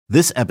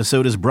This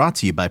episode is brought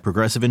to you by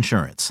Progressive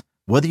Insurance.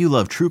 Whether you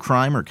love true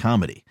crime or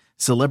comedy,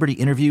 celebrity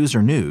interviews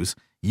or news,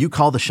 you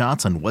call the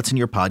shots on what's in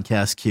your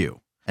podcast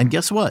queue. And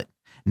guess what?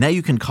 Now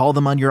you can call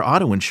them on your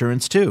auto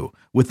insurance too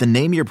with the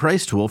Name Your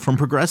Price tool from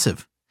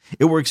Progressive.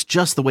 It works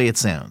just the way it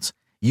sounds.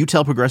 You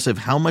tell Progressive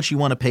how much you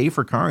want to pay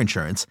for car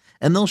insurance,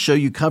 and they'll show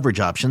you coverage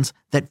options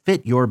that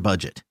fit your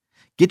budget.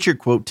 Get your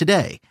quote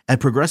today at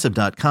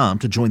Progressive.com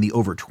to join the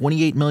over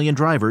 28 million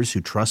drivers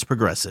who trust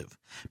Progressive.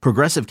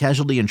 Progressive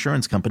Casualty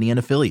Insurance Company and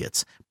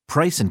Affiliates.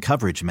 Price and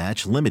coverage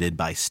match limited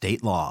by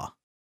state law.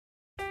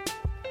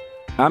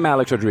 I'm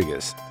Alex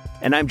Rodriguez.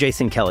 And I'm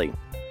Jason Kelly.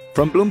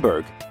 From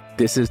Bloomberg,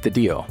 this is The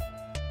Deal.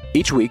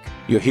 Each week,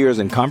 you'll hear us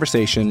in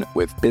conversation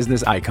with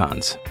business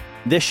icons.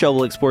 This show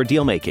will explore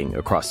deal-making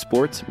across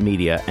sports,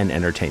 media, and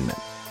entertainment.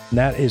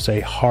 That is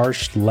a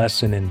harsh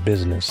lesson in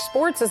business.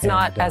 Sports is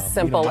not as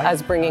simple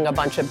as bringing a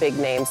bunch of big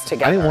names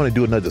together. I didn't want to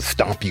do another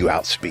stomp you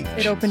out speech.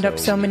 It opened up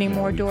so many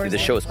more doors. The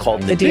show is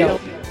called The Deal.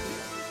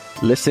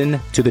 Listen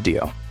to The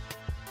Deal.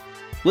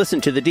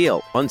 Listen to The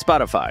Deal on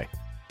Spotify.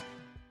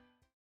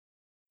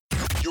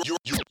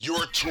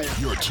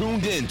 You're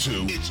tuned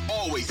into It's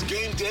Always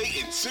Game Day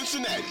in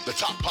Cincinnati, the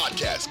top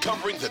podcast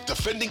covering the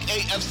defending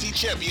AFC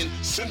champion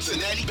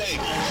Cincinnati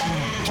Bengals.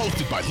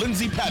 Hosted by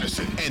Lindsey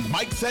Patterson and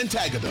Mike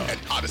Santagata at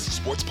Odyssey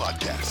Sports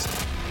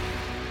Podcast.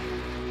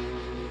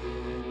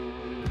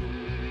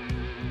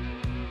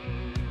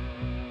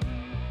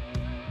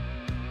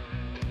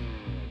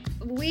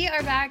 We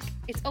are back.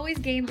 It's Always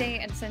Game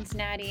Day in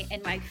Cincinnati,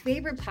 and my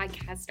favorite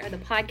podcast are the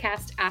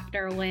podcast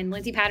after a win.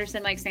 Lindsey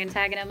Patterson, Mike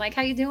Santagata. Mike,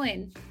 how you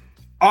doing?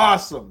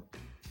 Awesome.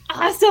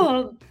 I'm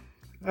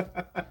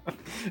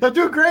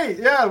doing great.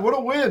 Yeah, what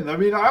a win. I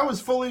mean, I was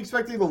fully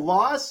expecting the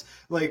loss.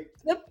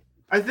 Yep.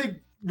 I think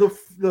the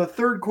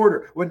third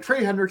quarter, when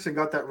Trey Hendrickson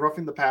got that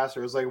roughing the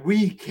passer, it was like,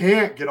 we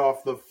can't get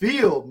off the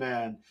field,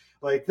 man.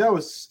 Like, that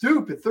was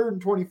stupid. 3rd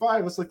and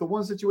 25. It's like the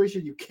one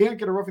situation you can't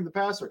get a roughing the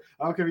passer.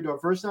 I don't care if you're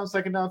doing first down,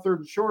 second down, 3rd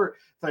and short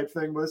type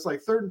thing, but it's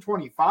like 3rd and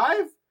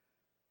 25.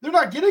 They're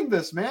not getting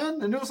this,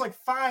 man. And it was like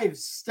 5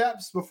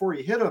 steps before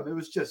he hit him. It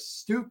was just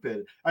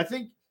stupid. I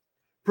think,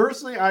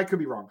 personally, I could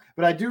be wrong,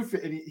 but I do.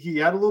 He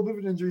had a little bit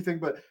of an injury thing,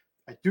 but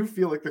I do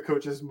feel like the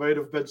coaches might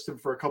have benched him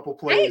for a couple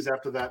plays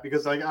after that,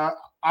 because like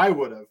I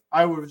would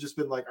have just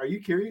been like, "Are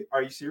you serious?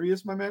 Are you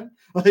serious, my man?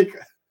 Like,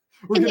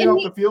 we're getting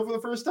off the field for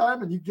the first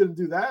time, and you gonna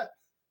do that?"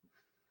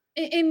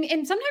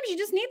 And sometimes you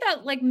just need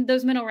that, like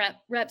those mental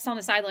reps on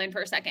the sideline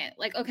for a second.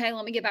 Like, okay,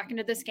 let me get back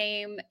into this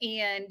game.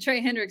 And Trey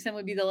Hendrickson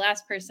would be the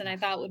last person I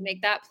thought would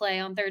make that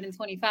play on 3rd and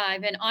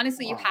 25. And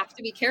honestly, you have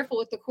to be careful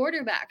with the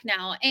quarterback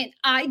now. And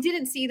I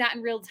didn't see that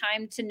in real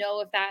time to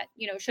know if that,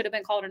 should have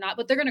been called or not,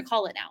 but they're going to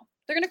call it now.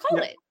 They're going to call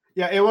it.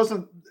 Yeah, it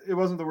wasn't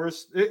the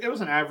worst. It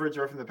was an average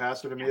roughing the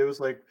passer to me. It was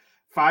like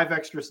 5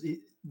 extras.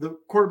 The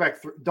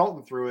quarterback,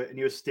 Dalton, threw it, and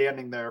he was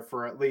standing there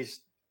for at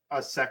least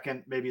a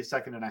second, maybe a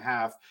second and a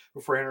half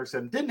before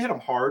Hendrickson didn't hit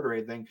him hard or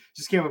anything.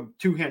 Just came him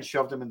 2 hands,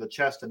 shoved him in the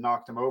chest and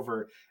knocked him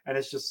over. And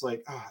it's just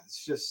like,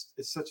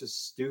 it's such a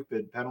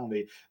stupid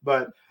penalty.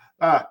 But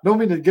don't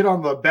mean to get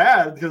on the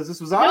bad, because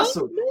this was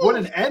awesome. No. What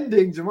an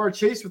ending. Jamar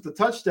Chase with the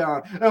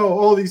touchdown. Oh,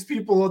 all these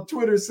people on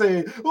Twitter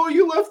say, "Oh,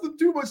 you left them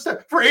too much time."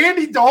 For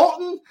Andy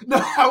Dalton?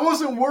 No, I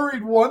wasn't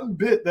worried one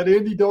bit that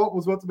Andy Dalton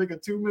was about to make a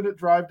 2-minute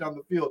drive down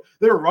the field.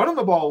 They were running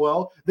the ball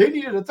well. They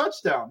needed a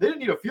touchdown. They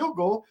didn't need a field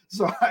goal.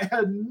 So I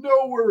had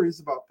no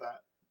worries about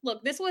that.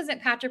 Look, this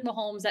wasn't Patrick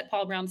Mahomes at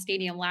Paul Brown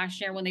Stadium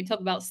last year when they took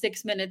about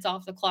 6 minutes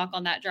off the clock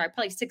on that drive,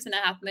 probably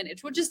 6.5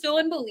 minutes, which is still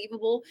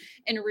unbelievable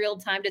in real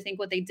time to think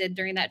what they did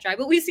during that drive.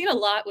 But we've seen a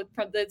lot with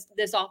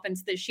this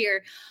offense this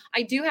year.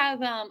 I do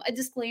have a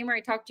disclaimer.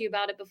 I talked to you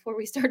about it before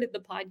we started the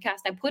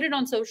podcast. I put it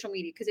on social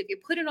media, because if you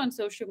put it on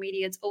social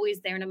media, it's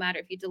always there, no matter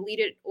if you delete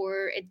it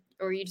or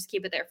you just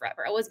keep it there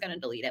forever. I was going to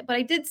delete it, but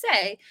I did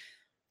say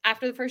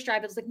after the first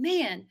drive, I was like,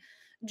 man,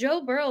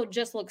 Joe Burrow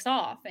just looks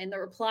off. And the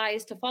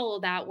replies to follow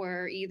that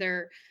were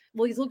either,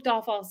 well, he's looked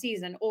off all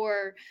season,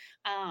 or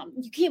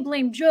you can't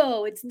blame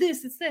Joe. It's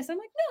this. I'm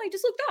like, no, he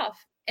just looked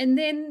off. And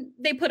then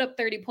they put up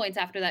 30 points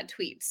after that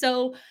tweet.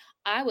 So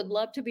I would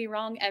love to be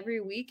wrong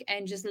every week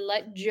and just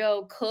let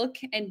Joe cook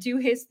and do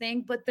his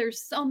thing. But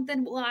there's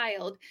something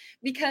wild,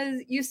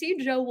 because you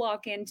see Joe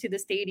walk into the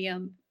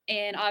stadium,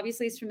 and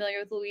obviously he's familiar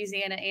with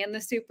Louisiana and the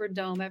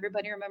Superdome.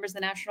 Everybody remembers the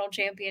national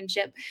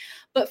championship.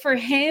 But for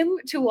him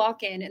to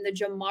walk in the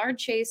Jamar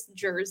Chase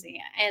jersey,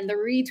 and the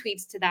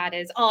retweets to that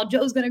is, "Oh,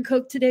 Joe's going to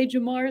cook today.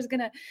 Jamar is going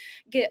to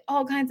get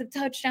all kinds of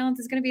touchdowns.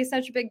 It's going to be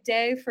such a big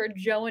day for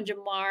Joe and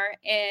Jamar,"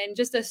 and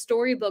just a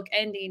storybook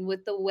ending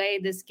with the way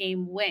this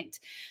game went.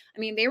 I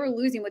mean, they were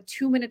losing with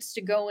 2 minutes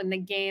to go in the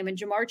game, and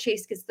Jamar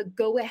Chase gets the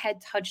go-ahead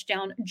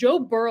touchdown. Joe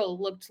Burrow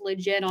looked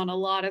legit on a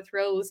lot of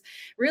throws,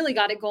 really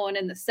got it going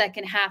in the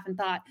second half, and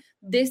thought,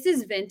 this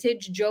is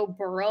vintage Joe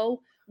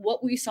Burrow,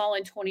 what we saw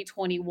in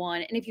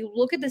 2021. And if you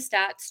look at the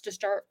stats to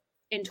start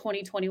in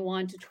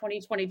 2021 to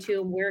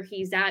 2022 and where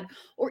he's at,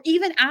 or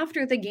even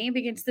after the game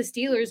against the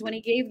Steelers when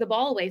he gave the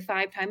ball away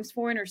 5 times,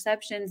 4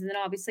 interceptions, and then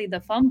obviously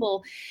the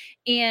fumble,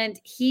 and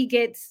he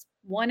gets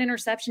 1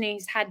 interception. And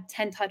he's had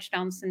 10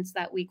 touchdowns since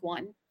that week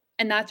 1.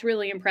 And that's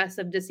really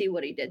impressive to see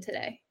what he did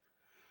today.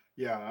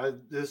 Yeah,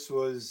 this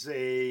was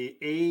a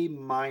A-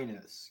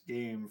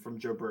 game from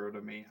Joe Burrow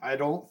to me. I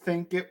don't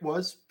think it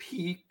was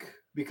peak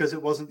because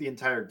it wasn't the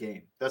entire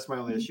game. That's my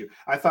only issue.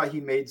 I thought he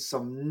made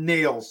some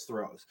nails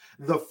throws.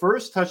 The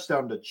first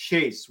touchdown to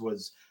Chase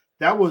was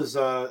a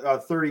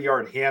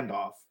 30-yard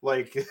handoff.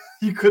 Like,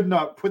 you could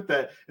not put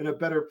that in a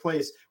better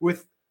place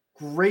with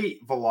great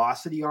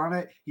velocity on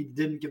it. He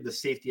didn't give the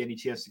safety any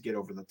chance to get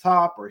over the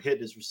top or hit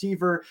his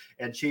receiver,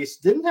 and Chase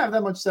didn't have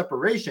that much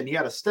separation. He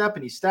had a step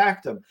and he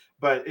stacked him,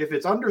 but if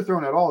it's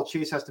underthrown at all,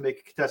 Chase has to make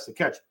a contested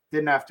catch.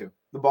 Didn't have to.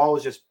 The ball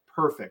was just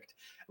perfect.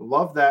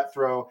 Love that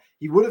throw.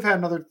 He would have had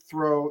another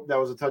throw that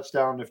was a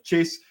touchdown if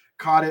Chase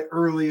caught it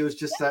early. It was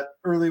just that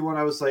early one.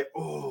 I was like,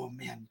 oh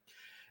man.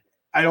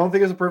 I don't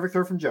think it was a perfect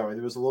throw from Joe.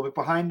 It was a little bit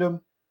behind him.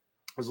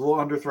 It was a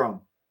little underthrown.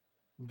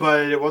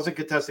 But it wasn't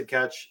a contested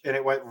catch, and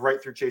it went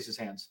right through Chase's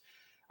hands.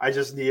 I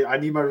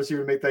need my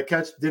receiver to make that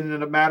catch. Didn't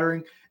end up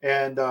mattering.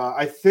 And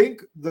I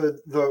think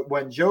the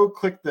when Joe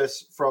clicked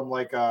this from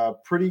like a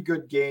pretty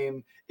good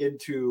game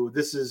into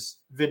this is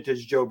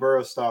vintage Joe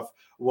Burrow stuff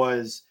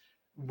was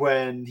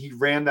when he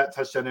ran that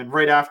touchdown in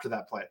right after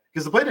that play.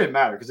 Because the play didn't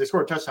matter because they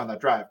scored a touchdown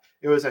that drive.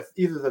 It was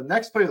either the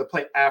next play or the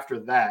play after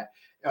that.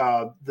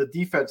 The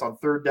defense on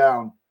third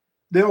down,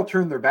 they all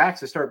turned their backs.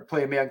 They started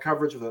playing man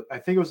coverage with I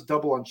think it was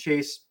double on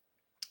Chase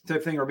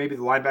type thing, or maybe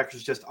the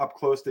linebackers just up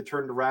close. They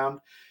turned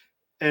around,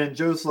 and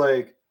Joe's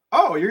like,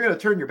 "Oh, you're gonna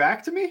turn your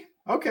back to me?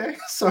 Okay."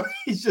 So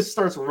he just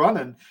starts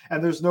running,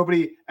 and there's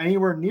nobody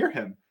anywhere near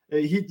him.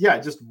 He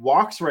just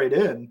walks right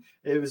in.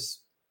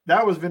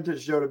 That was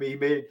vintage Joe to me.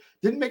 He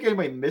didn't make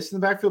anybody miss in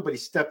the backfield, but he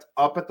stepped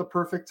up at the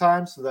perfect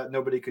time so that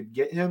nobody could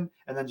get him,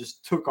 and then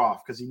just took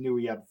off because he knew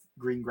he had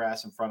green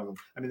grass in front of him.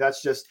 I mean,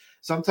 that's just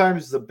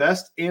sometimes the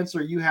best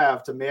answer you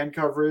have to man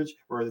coverage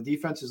where the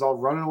defense is all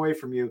running away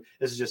from you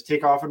is to just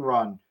take off and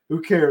run.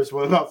 Who cares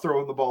about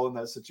throwing the ball in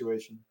that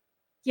situation?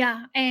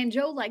 Yeah, and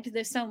Joe liked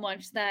this so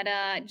much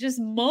that just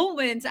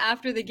moments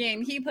after the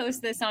game, he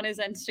posted this on his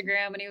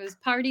Instagram, and he was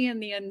partying in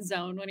the end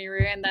zone when he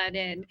ran that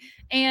in.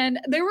 And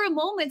there were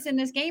moments in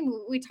this game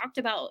we talked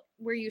about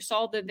where you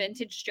saw the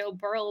vintage Joe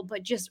Burrow,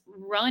 but just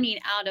running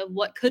out of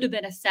what could have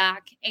been a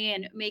sack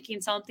and making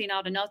something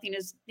out of nothing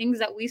is things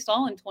that we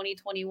saw in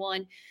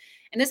 2021.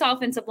 And this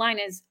offensive line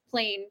is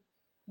playing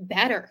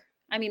better.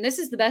 I mean, this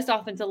is the best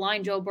offensive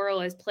line Joe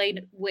Burrow has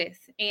played with.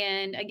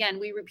 And again,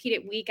 we repeat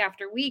it week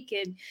after week.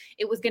 And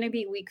it was going to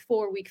be week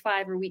 4, week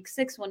 5, or week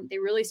 6 when they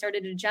really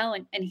started to gel.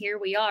 And here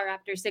we are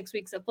after 6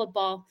 weeks of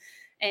football.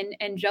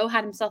 And Joe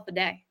had himself a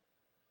day.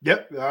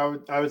 Yep,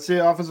 I would say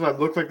offensive line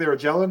looked like they were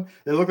gelling.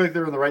 They look like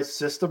they're in the right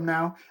system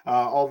now.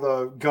 All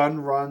the gun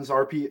runs, the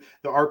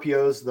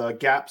RPOs, the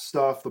gap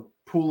stuff, the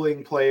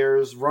pooling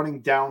players,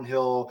 running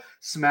downhill,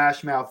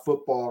 smash mouth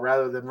football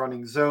rather than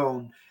running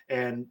zone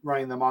and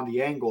running them on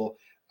the angle.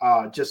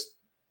 Just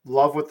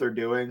love what they're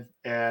doing.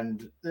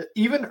 And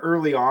even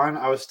early on,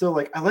 I was still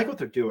like, I like what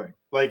they're doing.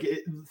 Like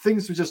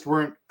things just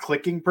weren't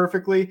clicking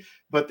perfectly,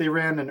 but they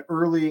ran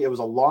it was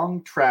a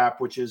long trap,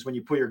 which is when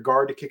you put your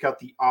guard to kick out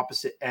the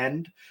opposite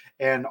end.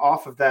 And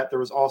off of that, there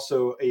was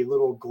also a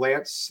little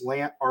glance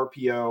slant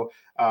RPO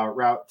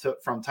route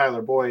from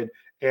Tyler Boyd.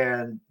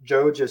 And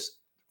Joe just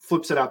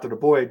flips it out to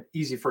Boyd,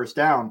 easy first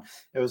down.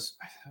 It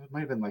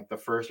might've been like the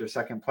first or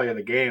second play of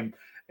the game.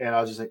 And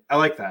I was just like, I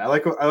like that. I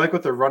like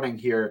what they're running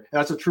here. And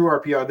that's a true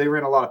RPO. They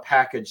ran a lot of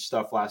package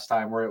stuff last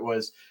time where it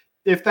was,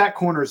 if that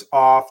corner's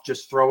off,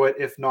 just throw it.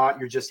 If not,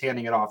 you're just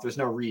handing it off. There's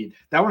no read.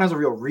 That one has a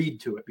real read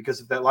to it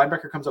because if that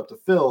linebacker comes up to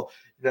fill,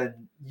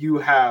 then you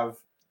have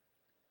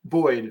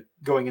Boyd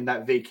going in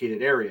that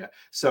vacated area.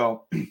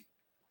 So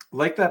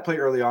like that play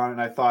early on.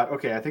 And I thought,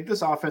 okay, I think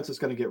this offense is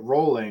going to get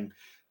rolling.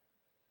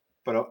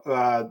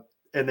 But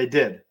and they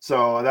did.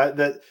 So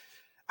that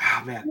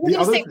oh man, the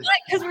other thing,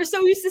 because we're so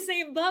used to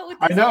saying butt with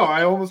this. I know.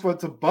 I almost went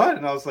to butt,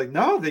 and I was like,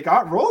 no, they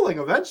got rolling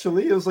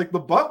eventually. It was like the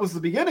butt was the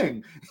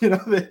beginning.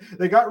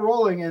 They got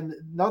rolling, and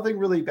nothing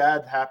really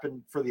bad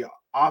happened for the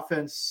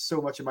offense.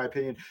 So much, in my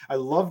opinion, I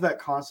love that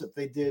concept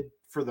they did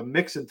for the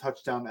mix and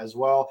touchdown as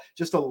well.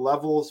 Just a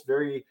levels,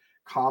 very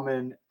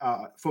common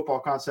football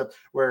concept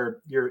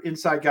where your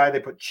inside guy, they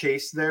put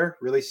Chase there,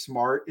 really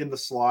smart in the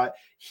slot.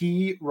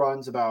 He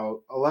runs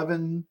about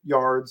 11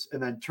 yards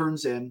and then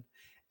turns in.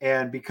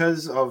 And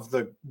because of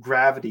the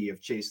gravity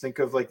of Chase, think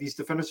of like these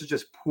defenders are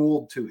just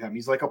pooled to him.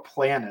 He's like a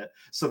planet.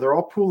 So they're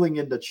all pooling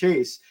into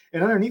Chase,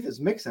 and underneath is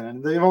Mixon.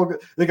 And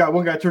they got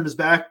one guy turned his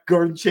back,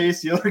 guarding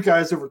Chase. The other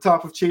guy's over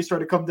top of Chase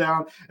trying to come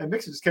down, and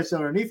Mixon just catches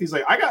underneath. He's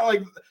like, I got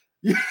like,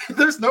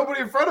 there's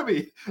nobody in front of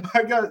me.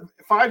 I got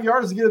 5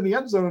 yards to get in the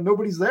end zone, and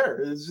nobody's there.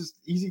 It's just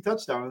easy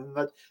touchdown.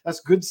 And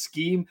that's good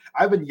scheme.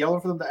 I've been yelling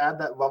for them to add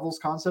that levels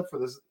concept for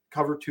this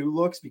cover 2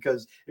 looks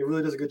because it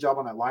really does a good job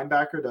on that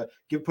linebacker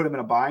to put him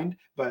in a bind.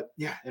 But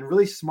yeah, and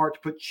really smart to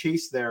put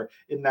Chase there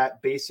in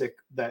that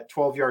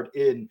 12-yard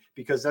in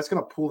because that's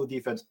going to pull the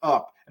defense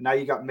up. And now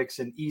you got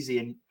Mixon easy.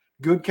 And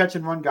good catch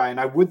and run guy. And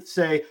I would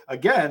say,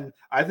 again,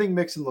 I think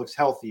Mixon looks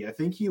healthy. I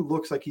think he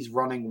looks like he's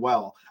running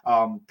well.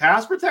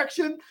 Pass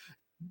protection,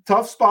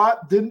 tough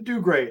spot, didn't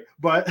do great.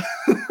 But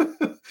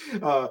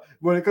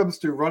when it comes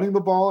to running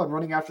the ball and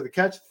running after the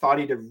catch, thought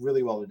he did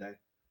really well today.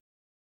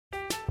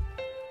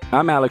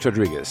 I'm Alex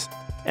Rodriguez.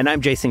 And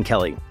I'm Jason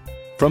Kelly.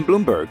 From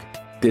Bloomberg,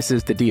 this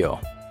is The Deal.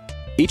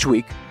 Each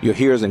week, you'll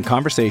hear us in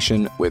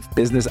conversation with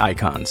business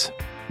icons.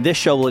 This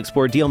show will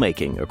explore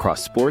deal-making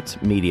across sports,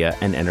 media,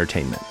 and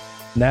entertainment.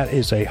 That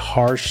is a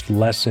harsh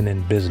lesson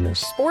in business.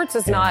 Sports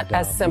is not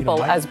as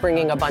simple as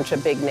bringing a bunch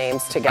of big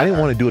names together. I didn't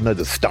want to do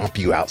another stomp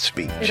you out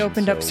speech. It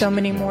opened up so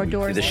many more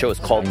doors. The show is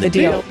called The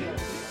Deal.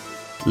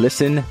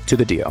 Listen to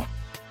The Deal.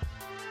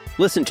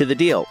 Listen to The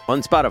Deal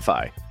on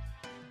Spotify.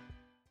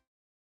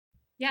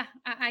 Yeah,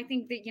 I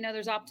think that,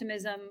 there's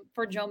optimism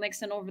for Joe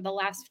Mixon over the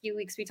last few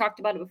weeks. We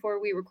talked about it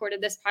before we recorded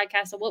this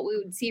podcast of what we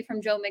would see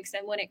from Joe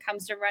Mixon when it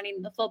comes to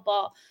running the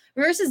football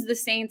versus the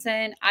Saints.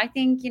 And I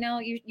think,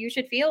 you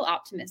should feel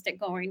optimistic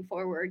going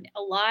forward.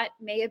 A lot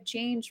may have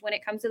changed when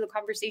it comes to the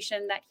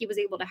conversation that he was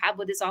able to have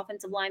with his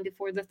offensive line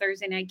before the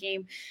Thursday night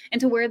game and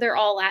to where they're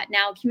all at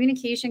now.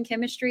 Communication,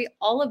 chemistry,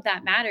 all of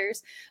that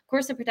matters. Of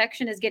course, the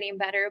protection is getting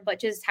better, but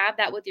just have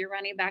that with your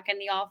running back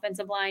and the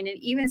offensive line. And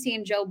even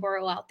seeing Joe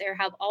Burrow out there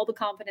have all the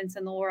confidence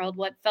in the world,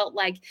 what felt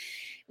like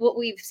what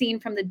we've seen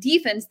from the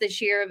defense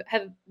this year,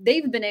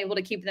 they've been able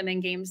to keep them in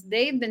games.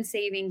 They've been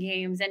saving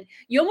games. And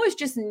you almost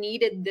just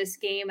needed this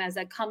game as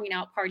a coming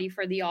out party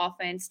for the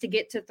offense to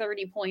get to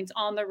 30 points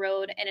on the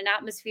road in an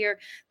atmosphere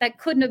that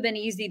couldn't have been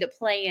easy to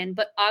play in.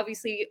 But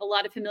obviously a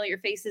lot of familiar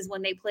faces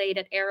when they played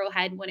at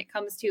Arrowhead when it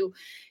comes to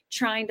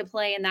trying to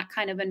play in that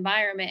kind of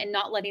environment and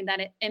not letting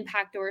that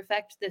impact or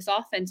affect this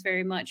offense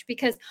very much.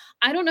 Because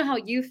I don't know how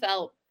you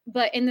felt,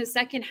 but in the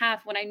second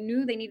half, when I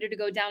knew they needed to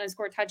go down and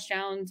score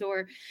touchdowns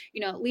or,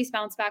 at least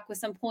bounce back with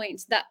some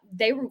points, that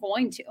they were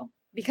going to,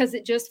 because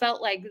it just felt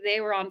like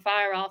they were on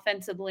fire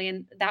offensively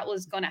and that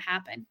was going to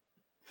happen.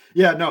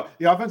 Yeah, no,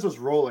 the offense was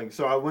rolling.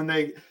 So when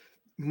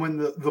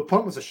the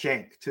punt was a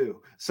shank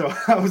too. So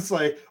I was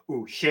like,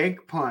 ooh,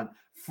 shank punt,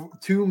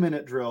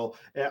 2-minute drill.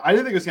 I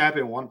didn't think it was going to happen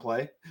in one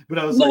play, but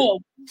I was like,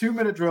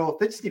 2-minute drill.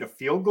 They just need a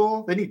field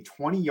goal. They need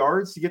 20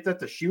 yards to get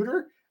that to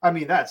Shooter. I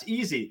mean, that's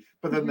easy.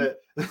 But then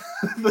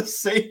the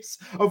Saints,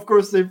 of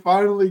course, they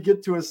finally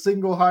get to a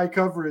single high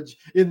coverage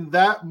in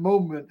that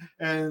moment.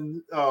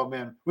 And, oh,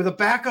 man, with a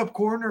backup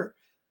corner,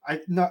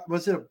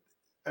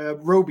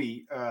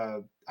 Roby?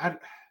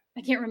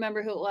 I can't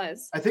remember who it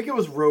was. I think it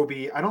was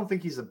Roby. I don't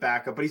think he's a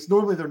backup, but he's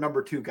normally their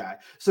number 2 guy.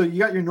 So you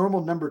got your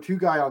normal number 2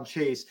 guy on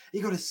Chase.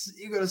 You go to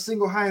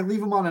single high and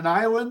leave him on an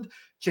island.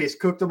 Chase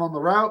cooked him on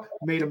the route,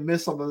 made him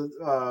miss on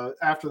the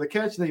after the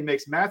catch. Then he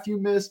makes Matthew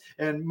miss,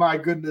 and my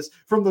goodness,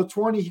 from the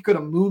 20, he could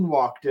have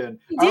moonwalked in.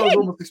 I was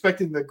almost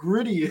expecting the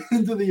gritty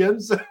into the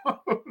end zone.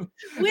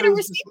 When a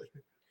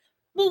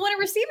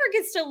receiver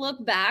gets to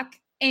look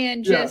back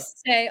and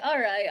just say, all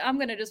right, I'm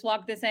going to just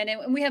walk this in.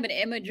 And we have an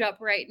image up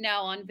right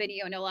now on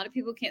video. And a lot of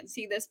people can't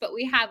see this, but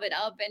we have it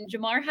up. And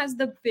Jamar has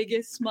the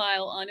biggest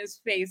smile on his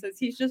face as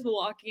he's just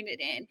walking it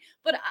in.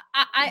 But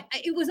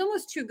it was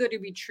almost too good to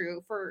be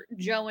true for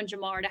Joe and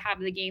Jamar to have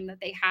the game that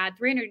they had.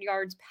 300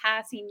 yards,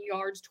 passing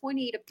yards,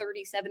 28 of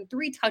 37,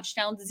 3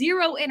 touchdowns,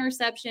 0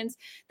 interceptions.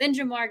 Then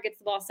Jamar gets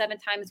the ball 7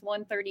 times,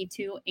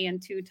 132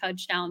 and 2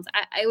 touchdowns.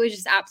 It was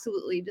just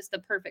absolutely just the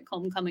perfect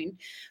homecoming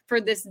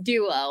for this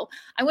duo.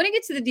 I want to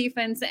get to the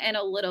defense in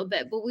a little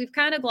bit, but we've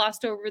kind of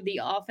glossed over the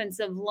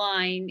offensive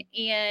line.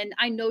 And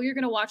I know you're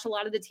going to watch a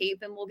lot of the tape,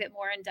 and we'll get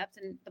more in depth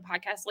in the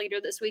podcast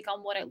later this week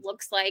on what it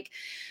looks like.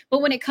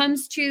 But when it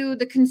comes to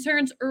the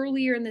concerns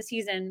earlier in the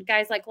season,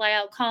 guys like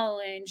Lyle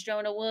Collins,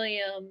 Jonah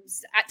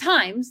Williams, at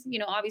times,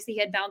 obviously he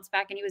had bounced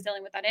back and he was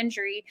dealing with that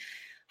injury.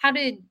 How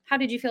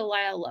did you feel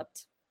Lyle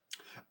looked?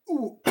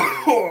 Ooh.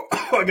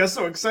 I got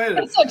so excited.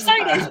 I'm so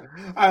excited.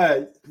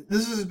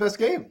 This is his best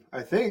game,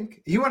 I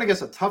think. He went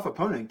against a tough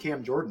opponent,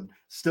 Cam Jordan.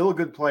 Still a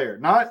good player.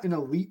 Not an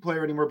elite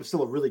player anymore, but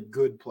still a really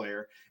good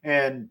player.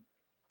 And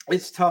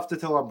it's tough to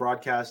tell on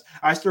broadcast.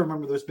 I still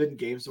remember there's been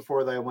games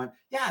before that I went,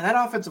 yeah, that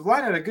offensive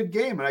line had a good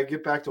game. And I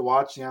get back to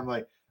watching, I'm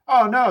like,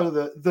 oh, no,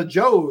 the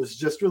Joes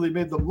just really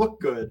made them look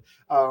good.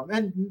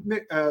 And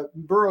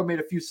Burrow made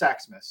a few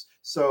sacks miss.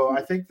 So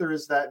I think there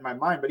is that in my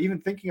mind. But even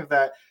thinking of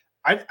that,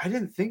 I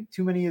didn't think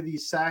too many of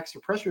these sacks or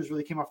pressures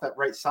really came off that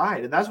right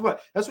side. And that's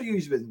what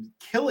usually been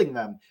killing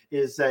them,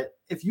 is that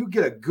if you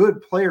get a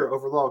good player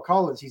over Lyle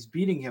Collins, he's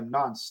beating him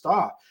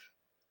nonstop.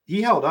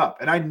 He held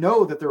up. And I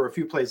know that there were a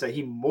few plays that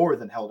he more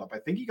than held up. I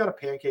think he got a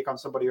pancake on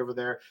somebody over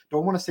there.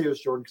 Don't want to say it was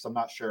Jordan because I'm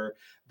not sure.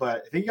 But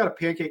I think he got a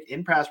pancake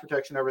in pass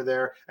protection over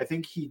there. I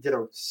think he did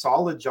a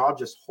solid job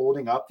just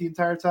holding up the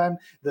entire time.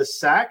 The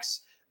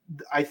sacks,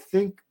 I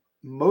think,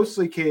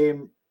 mostly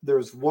came – there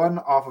was one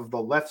off of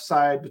the left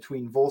side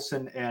between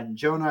Volson and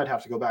Jonah. I'd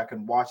have to go back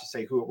and watch to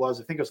say who it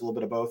was. I think it was a little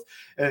bit of both.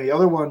 And the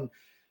other one,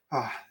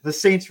 the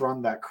Saints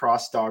run that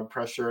cross dog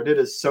pressure, and it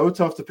is so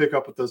tough to pick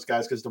up with those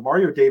guys because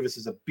Demario Davis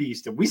is a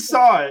beast, and we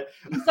saw it.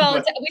 We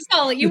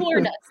saw it. You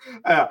warned us.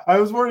 Yeah, I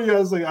was warning you. I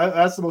was like,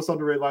 that's the most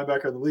underrated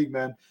linebacker in the league,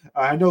 man.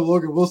 I know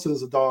Logan Wilson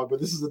is a dog,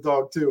 but this is a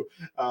dog too.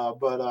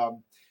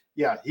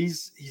 Yeah,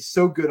 he's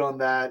so good on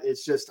that.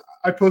 It's just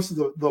I posted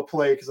the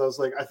play because I was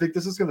like, I think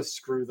this is going to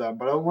screw them,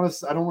 but I don't want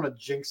to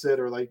jinx it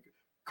or like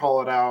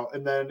call it out,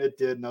 and then it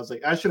did, and I was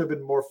like, I should have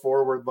been more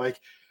forward, like,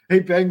 hey,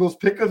 Bengals,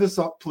 pick this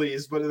up,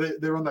 please. But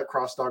they run that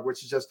cross dog,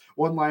 which is just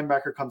one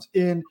linebacker comes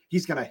in.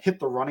 He's going to hit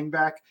the running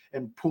back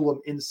and pull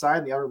him inside.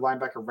 And the other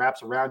linebacker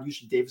wraps around.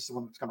 Usually Davis is the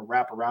one that's going to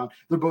wrap around.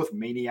 They're both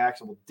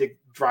maniacs and will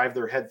drive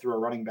their head through a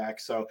running back.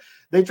 So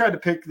they tried to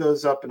pick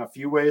those up in a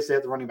few ways. They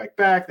had the running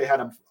back. They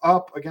had him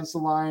up against the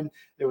line.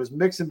 It was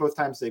mixing both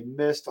times they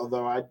missed,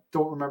 although I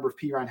don't remember if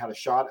P. Ryan had a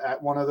shot at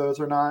one of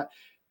those or not.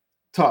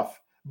 Tough.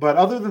 But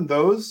other than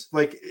those,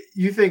 like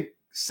you think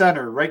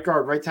center, right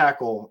guard, right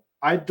tackle,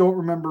 I don't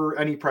remember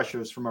any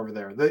pressures from over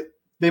there.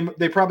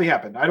 They probably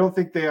happened. I don't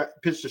think they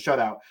pitched a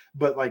shutout,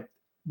 but like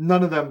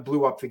none of them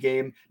blew up the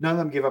game. None of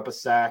them gave up a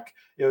sack.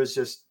 It was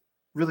just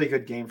really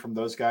good game from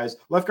those guys.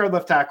 Left guard,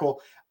 left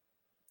tackle.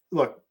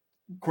 Look,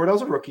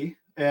 Cordell's a rookie,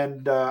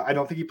 and I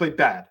don't think he played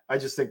bad. I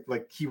just think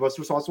like he was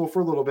responsible for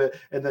a little bit,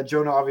 and then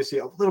Jonah obviously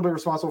a little bit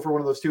responsible for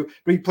one of those two,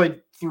 but he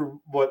played through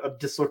a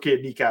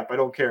dislocated kneecap. I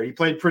don't care. He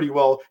played pretty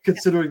well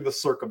considering the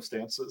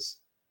circumstances.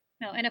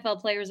 No, NFL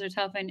players are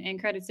tough, and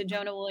credits to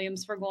Jonah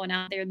Williams for going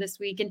out there this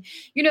week. And,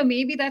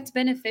 maybe that's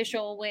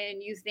beneficial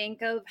when you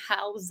think of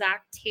how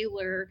Zach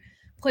Taylor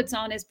puts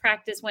on his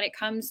practice when it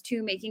comes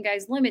to making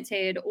guys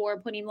limited or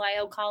putting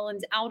La'el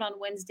Collins out on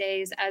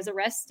Wednesdays as a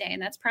rest day. And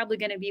that's probably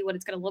going to be what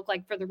it's going to look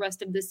like for the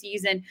rest of the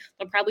season.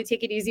 They'll probably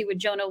take it easy with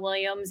Jonah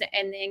Williams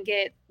and then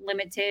get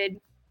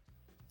limited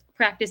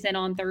practice in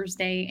on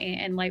Thursday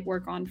and light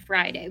work on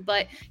Friday.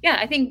 But yeah,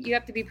 I think you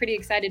have to be pretty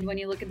excited when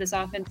you look at this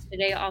offense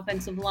today,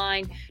 offensive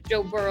line,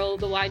 Joe Burrow,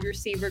 the wide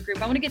receiver group.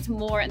 I want to get to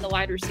more in the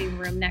wide receiver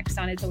room next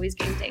on It's Always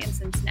Game Day in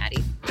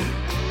Cincinnati.